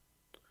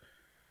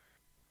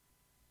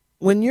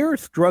 When you're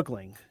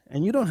struggling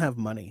and you don't have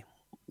money,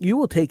 You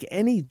will take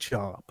any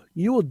job.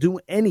 You will do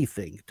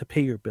anything to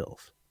pay your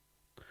bills.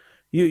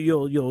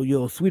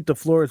 You'll sweep the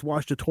floors,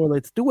 wash the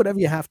toilets, do whatever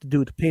you have to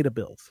do to pay the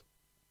bills.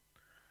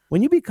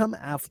 When you become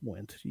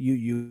affluent,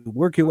 you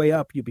work your way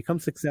up, you become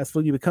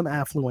successful, you become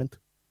affluent,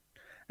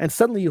 and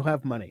suddenly you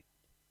have money.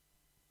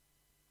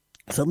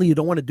 Suddenly you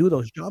don't want to do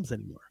those jobs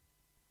anymore.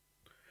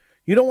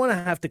 You don't want to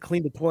have to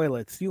clean the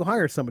toilets. You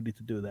hire somebody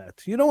to do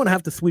that. You don't want to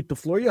have to sweep the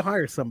floor. You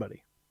hire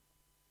somebody.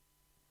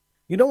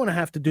 You don't want to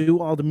have to do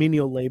all the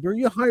menial labor.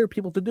 You hire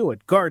people to do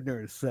it.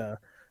 Gardeners,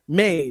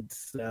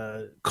 maids,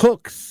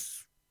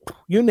 cooks,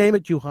 you name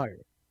it, you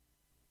hire.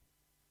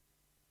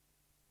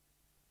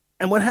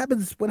 And what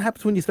happens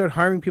when you start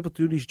hiring people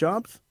to do these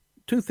jobs?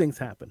 Two things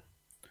happen.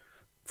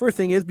 First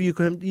thing is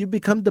you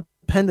become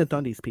dependent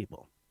on these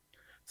people.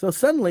 So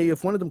suddenly,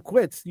 if one of them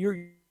quits,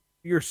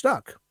 you're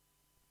stuck.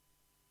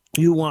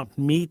 You want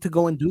me to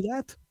go and do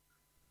that?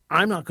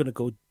 I'm not going to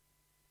go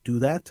do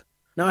that.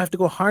 Now I have to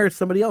go hire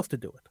somebody else to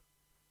do it.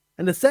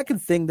 And the second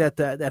thing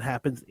that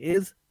happens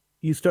is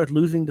you start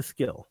losing the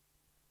skill.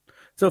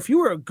 So if you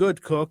were a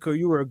good cook, or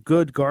you were a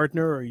good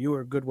gardener, or you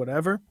were a good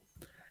whatever,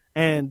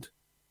 and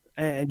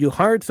you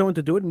hired someone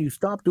to do it and you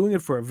stop doing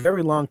it for a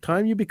very long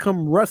time, you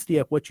become rusty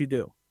at what you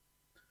do.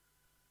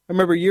 I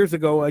remember years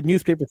ago, a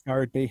newspaper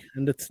fired me,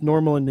 and it's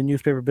normal in the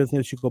newspaper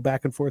business. You go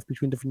back and forth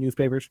between different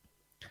newspapers.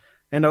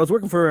 And I was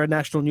working for a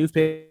national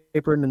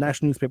newspaper, and the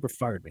national newspaper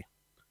fired me.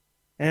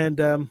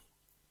 And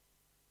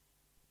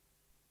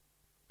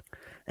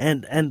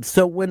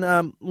so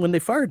when they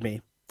fired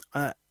me,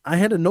 I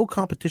had a no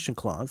competition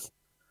clause,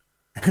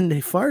 and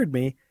they fired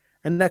me,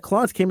 and that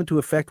clause came into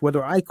effect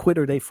whether I quit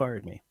or they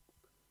fired me.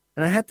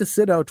 And I had to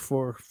sit out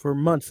for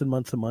months and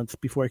months and months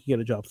before I could get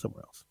a job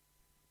somewhere else.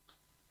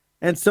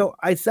 And so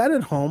I sat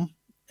at home,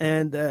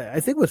 and I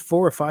think it was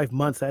 4 or 5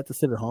 months I had to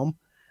sit at home,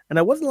 and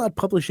I wasn't allowed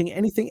publishing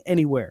anything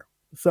anywhere.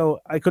 So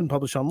I couldn't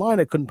publish online.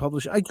 I couldn't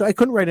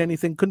write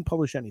anything, couldn't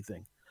publish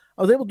anything.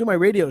 I was able to do my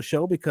radio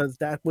show because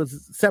that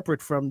was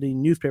separate from the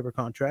newspaper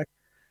contract,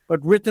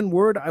 but written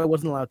word I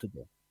wasn't allowed to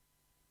do.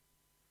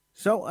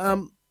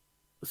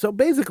 So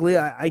basically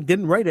I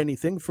didn't write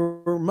anything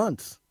for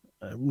months,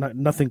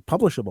 nothing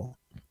publishable.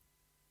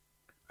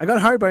 I got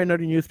hired by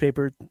another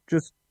newspaper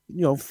just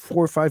 4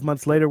 or 5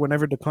 months later,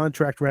 whenever the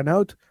contract ran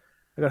out.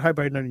 I got hired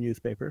by another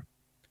newspaper.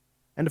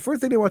 And the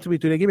first thing they wanted me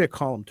to do, they gave me a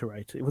column to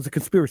write. It was a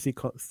conspiracy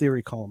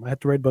theory column. I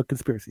had to write about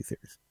conspiracy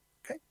theories.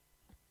 Okay.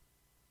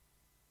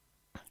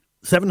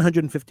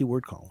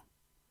 750-word column.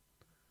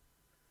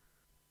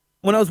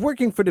 When I was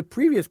working for the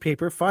previous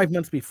paper 5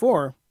 months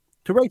before,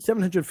 to write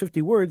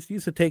 750 words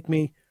used to take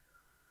me,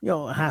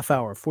 a half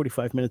hour,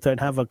 45 minutes. I'd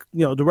have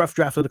the rough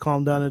draft of the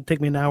column done. It'd take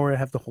me an hour to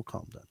have the whole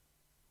column done.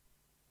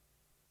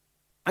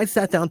 I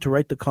sat down to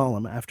write the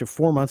column after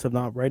 4 months of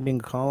not writing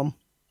a column.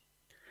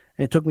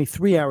 And it took me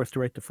 3 hours to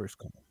write the first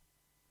column.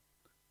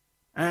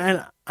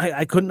 And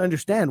I couldn't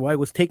understand why it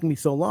was taking me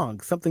so long.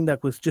 Something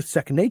that was just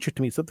second nature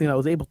to me, something I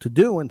was able to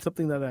do, and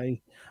something that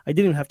I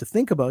didn't even have to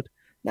think about.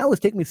 Now it was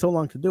taking me so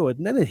long to do it.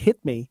 And then it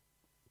hit me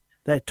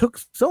that it took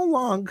so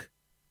long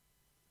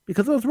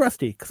because I was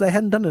rusty, because I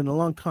hadn't done it in a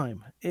long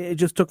time. It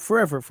just took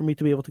forever for me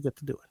to be able to get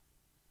to do it.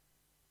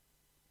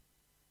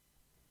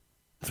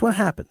 That's what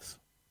happens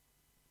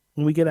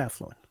when we get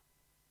affluent.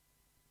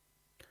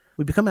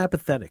 We become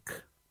apathetic.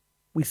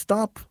 We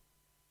stop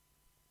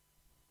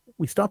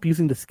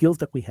using the skills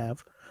that we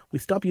have. We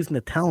stop using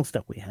the talents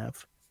that we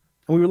have.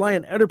 And we rely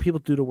on other people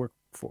to do the work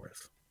for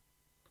us.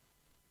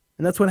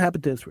 And that's what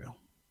happened to Israel.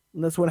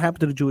 And that's what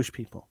happened to the Jewish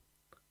people.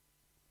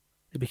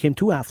 They became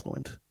too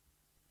affluent.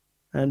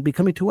 And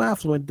becoming too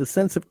affluent, the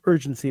sense of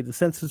urgency, the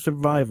sense of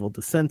survival,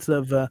 the sense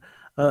of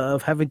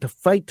having to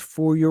fight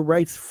for your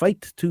rights,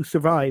 fight to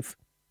survive,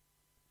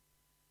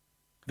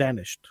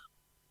 vanished.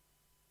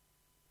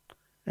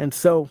 And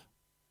so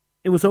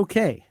it was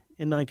okay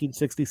in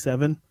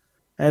 1967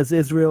 as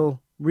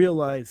Israel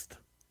realized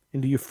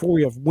in the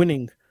euphoria of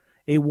winning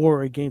a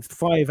war against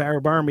 5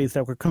 Arab armies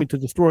that were coming to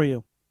destroy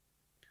you.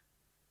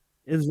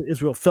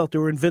 Israel felt they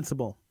were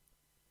invincible.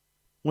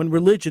 When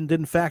religion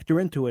didn't factor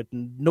into it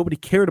and nobody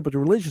cared about the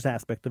religious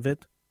aspect of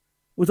it, it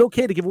was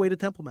okay to give away the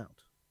Temple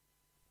Mount.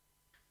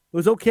 It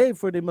was okay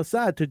for the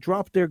Mossad to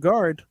drop their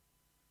guard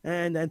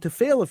and to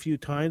fail a few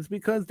times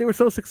because they were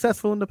so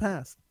successful in the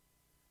past.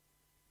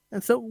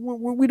 And so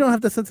we don't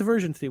have the sense of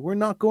urgency. We're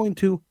not going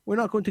to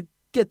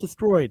get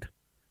destroyed.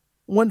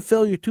 1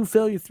 failure, 2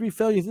 failures, 3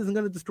 failures isn't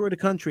going to destroy the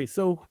country.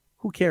 So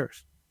who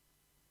cares?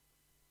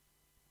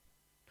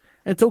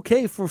 And it's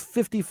okay for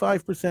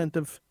 55%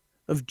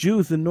 of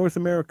Jews in North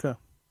America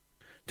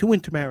to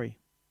intermarry,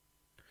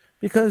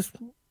 because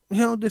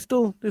there's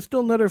still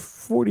another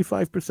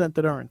 45%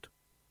 that aren't.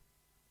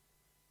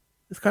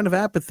 This kind of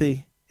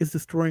apathy is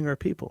destroying our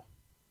people.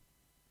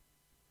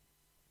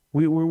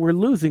 We're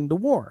losing the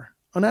war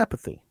on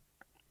apathy.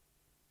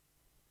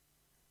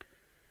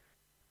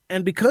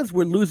 And because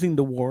we're losing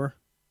the war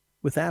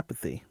with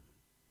apathy,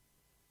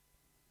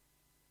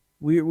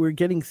 we're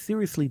getting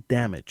seriously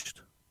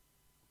damaged.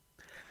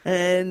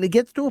 And it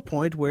gets to a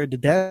point where the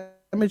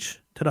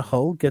damage to the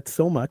hull gets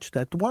so much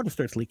that the water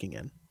starts leaking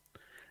in.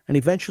 and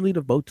eventually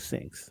the boat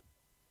sinks.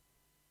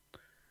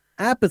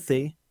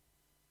 Apathy,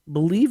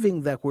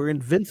 believing that we're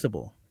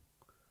invincible,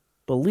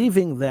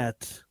 believing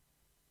that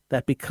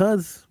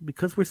because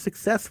we're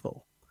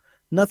successful,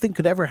 nothing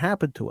could ever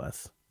happen to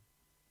us,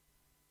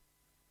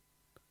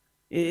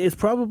 is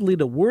probably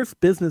the worst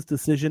business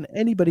decision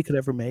anybody could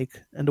ever make,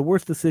 and the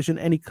worst decision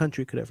any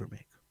country could ever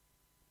make.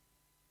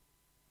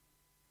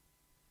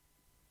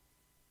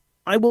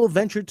 I will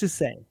venture to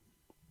say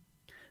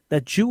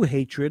that Jew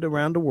hatred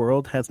around the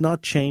world has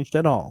not changed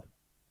at all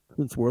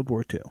since World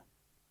War II.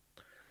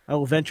 I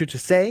will venture to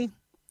say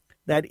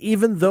that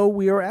even though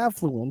we are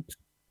affluent,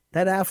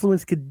 that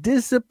affluence could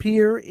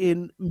disappear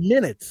in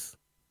minutes,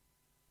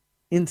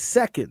 in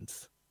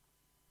seconds,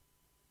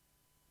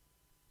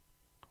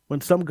 when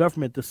some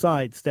government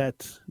decides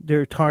that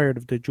they're tired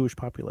of the Jewish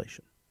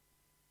population.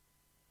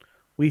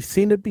 We've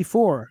seen it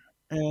before,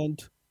 and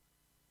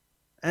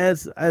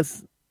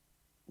as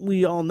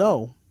we all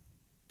know,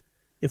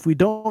 if we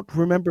don't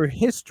remember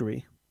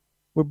history,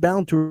 we're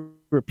bound to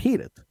repeat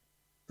it.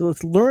 So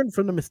let's learn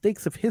from the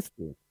mistakes of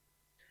history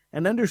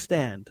and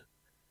understand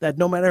that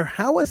no matter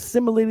how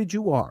assimilated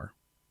you are,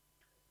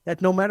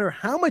 that no matter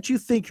how much you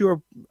think you're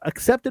an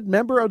accepted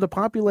member of the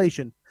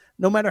population,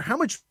 no matter how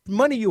much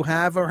money you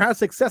have or how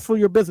successful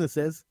your business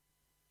is,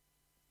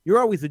 you're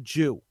always a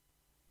Jew.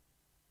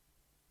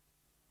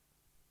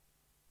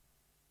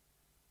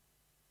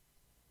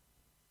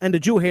 And the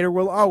Jew hater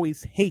will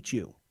always hate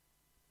you.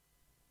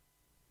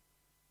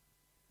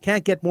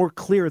 Can't get more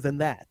clear than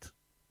that.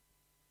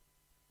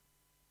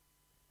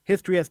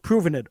 History has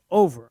proven it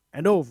over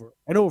and over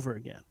and over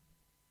again.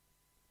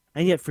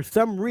 And yet, for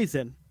some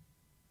reason,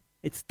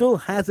 it still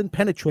hasn't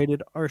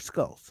penetrated our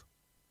skulls.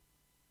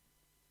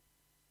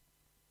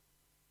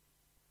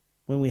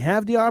 When we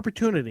have the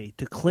opportunity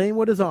to claim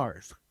what is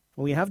ours,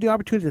 when we have the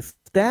opportunity to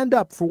stand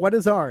up for what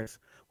is ours,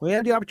 when we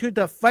have the opportunity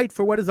to fight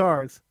for what is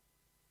ours,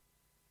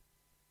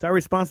 it's our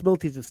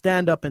responsibility to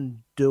stand up and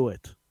do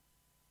it.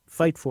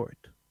 Fight for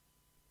it.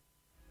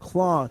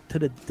 Claw to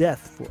the death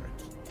for it.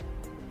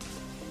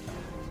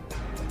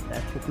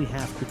 That's what we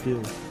have to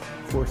do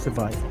for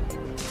survival.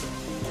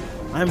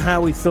 I'm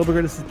Howie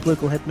Silberger. This is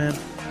Political Hitman.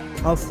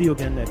 I'll see you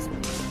again next week.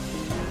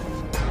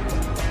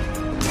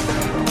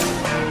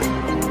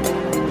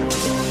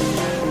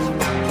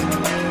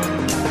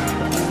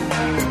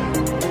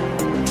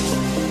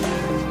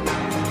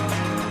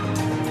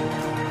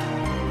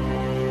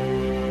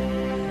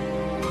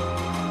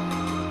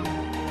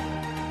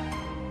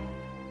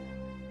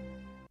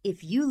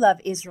 If you love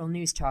Israel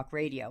News Talk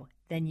Radio,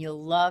 then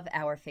you'll love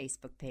our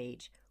Facebook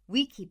page.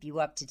 We keep you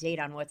up to date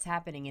on what's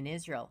happening in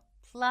Israel,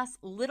 plus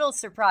little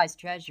surprise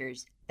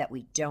treasures that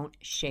we don't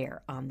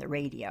share on the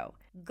radio.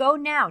 Go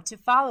now to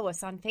follow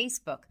us on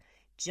Facebook.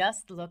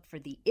 Just look for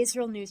the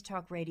Israel News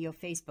Talk Radio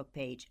Facebook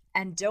page,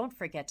 and don't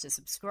forget to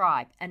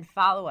subscribe and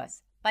follow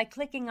us by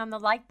clicking on the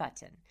like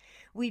button.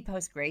 We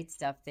post great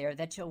stuff there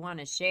that you'll want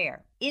to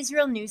share.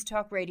 Israel News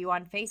Talk Radio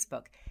on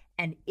Facebook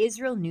and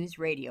Israel News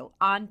Radio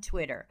on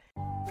Twitter.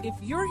 If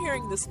you're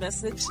hearing this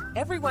message,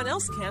 everyone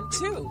else can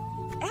too.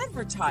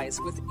 Advertise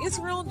with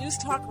Israel News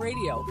Talk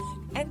Radio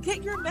and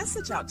get your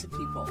message out to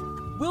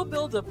people. We'll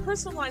build a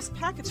personalized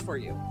package for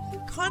you.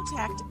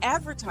 Contact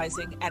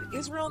advertising at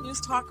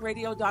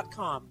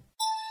israelnewstalkradio.com.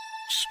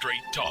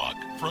 Straight talk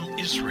from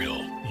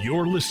Israel.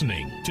 You're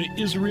listening to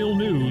Israel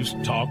News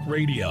Talk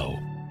Radio.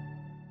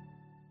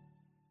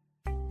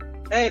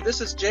 Hey,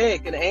 this is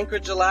Jake in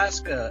Anchorage,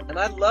 Alaska, and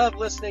I love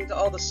listening to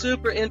all the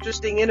super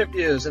interesting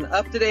interviews and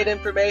up-to-date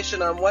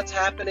information on what's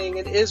happening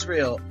in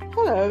Israel.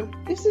 Hello,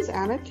 this is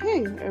Anna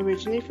King,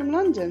 originally from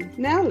London,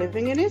 now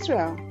living in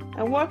Israel.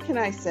 And what can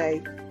I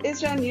say?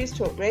 Israel News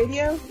Talk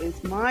Radio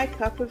is my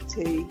cup of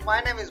tea.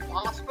 My name is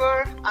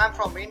Bhaskar. I'm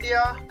from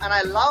India, and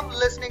I love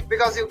listening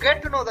because you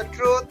get to know the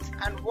truth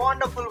and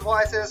wonderful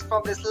voices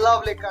from this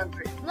lovely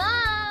country.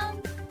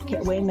 Mom!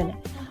 Okay, wait a minute.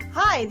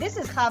 Hi, this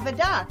is Chava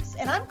Dax,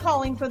 and I'm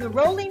calling from the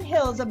rolling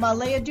hills of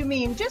Ma'ale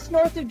Adumim, just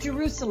north of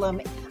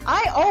Jerusalem.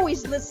 I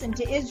always listen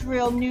to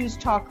Israel News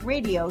Talk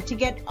Radio to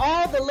get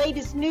all the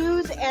latest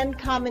news and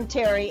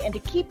commentary and to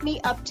keep me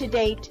up to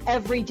date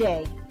every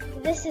day.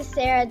 This is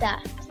Sarah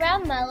Dax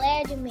from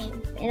Ma'ale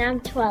Adumim, and I'm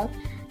 12.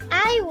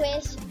 I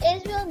wish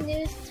Israel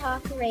News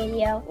Talk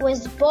Radio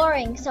was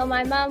boring so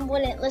my mom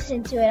wouldn't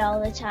listen to it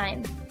all the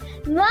time.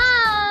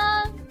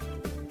 Mom!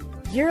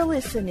 You're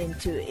listening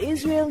to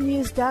Israel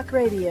News Talk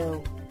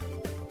Radio.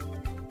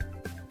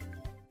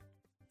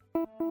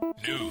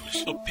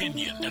 News,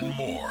 opinion, and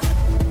more.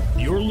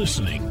 You're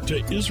listening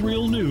to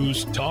Israel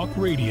News Talk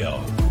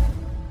Radio.